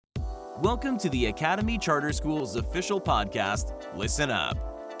Welcome to the Academy Charter School's official podcast, Listen Up.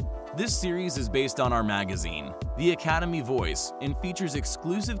 This series is based on our magazine, The Academy Voice, and features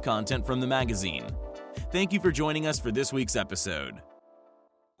exclusive content from the magazine. Thank you for joining us for this week's episode.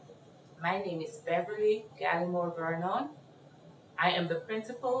 My name is Beverly Gallimore Vernon. I am the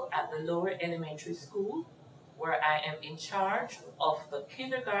principal at the Lower Elementary School, where I am in charge of the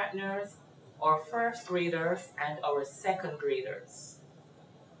kindergartners, our first graders, and our second graders.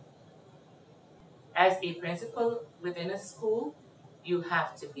 As a principal within a school, you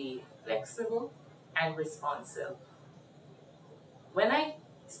have to be flexible and responsive. When I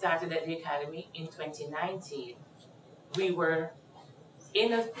started at the Academy in 2019, we were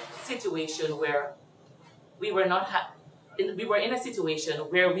in a situation where we were not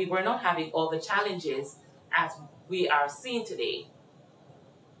having all the challenges as we are seeing today.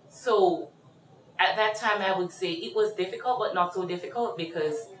 So at that time, I would say it was difficult, but not so difficult,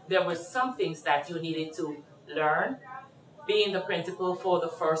 because there were some things that you needed to learn. Being the principal for the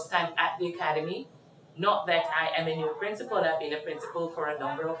first time at the Academy, not that I am a new principal, I've been a principal for a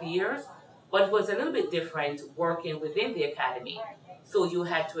number of years, but it was a little bit different working within the Academy. So you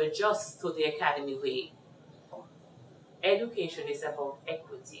had to adjust to the Academy way. Education is about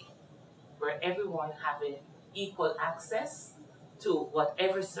equity, where everyone having equal access to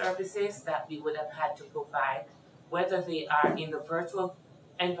whatever services that we would have had to provide, whether they are in the virtual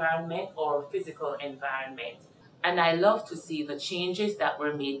environment or physical environment. And I love to see the changes that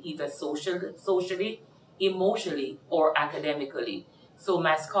were made either socially, emotionally, or academically. So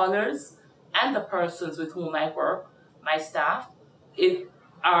my scholars and the persons with whom I work, my staff,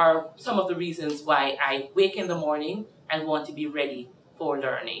 are some of the reasons why I wake in the morning and want to be ready for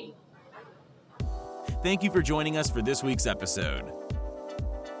learning. Thank you for joining us for this week's episode.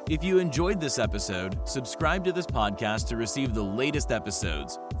 If you enjoyed this episode, subscribe to this podcast to receive the latest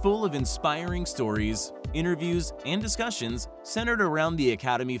episodes, full of inspiring stories, interviews, and discussions centered around the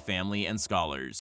Academy family and scholars.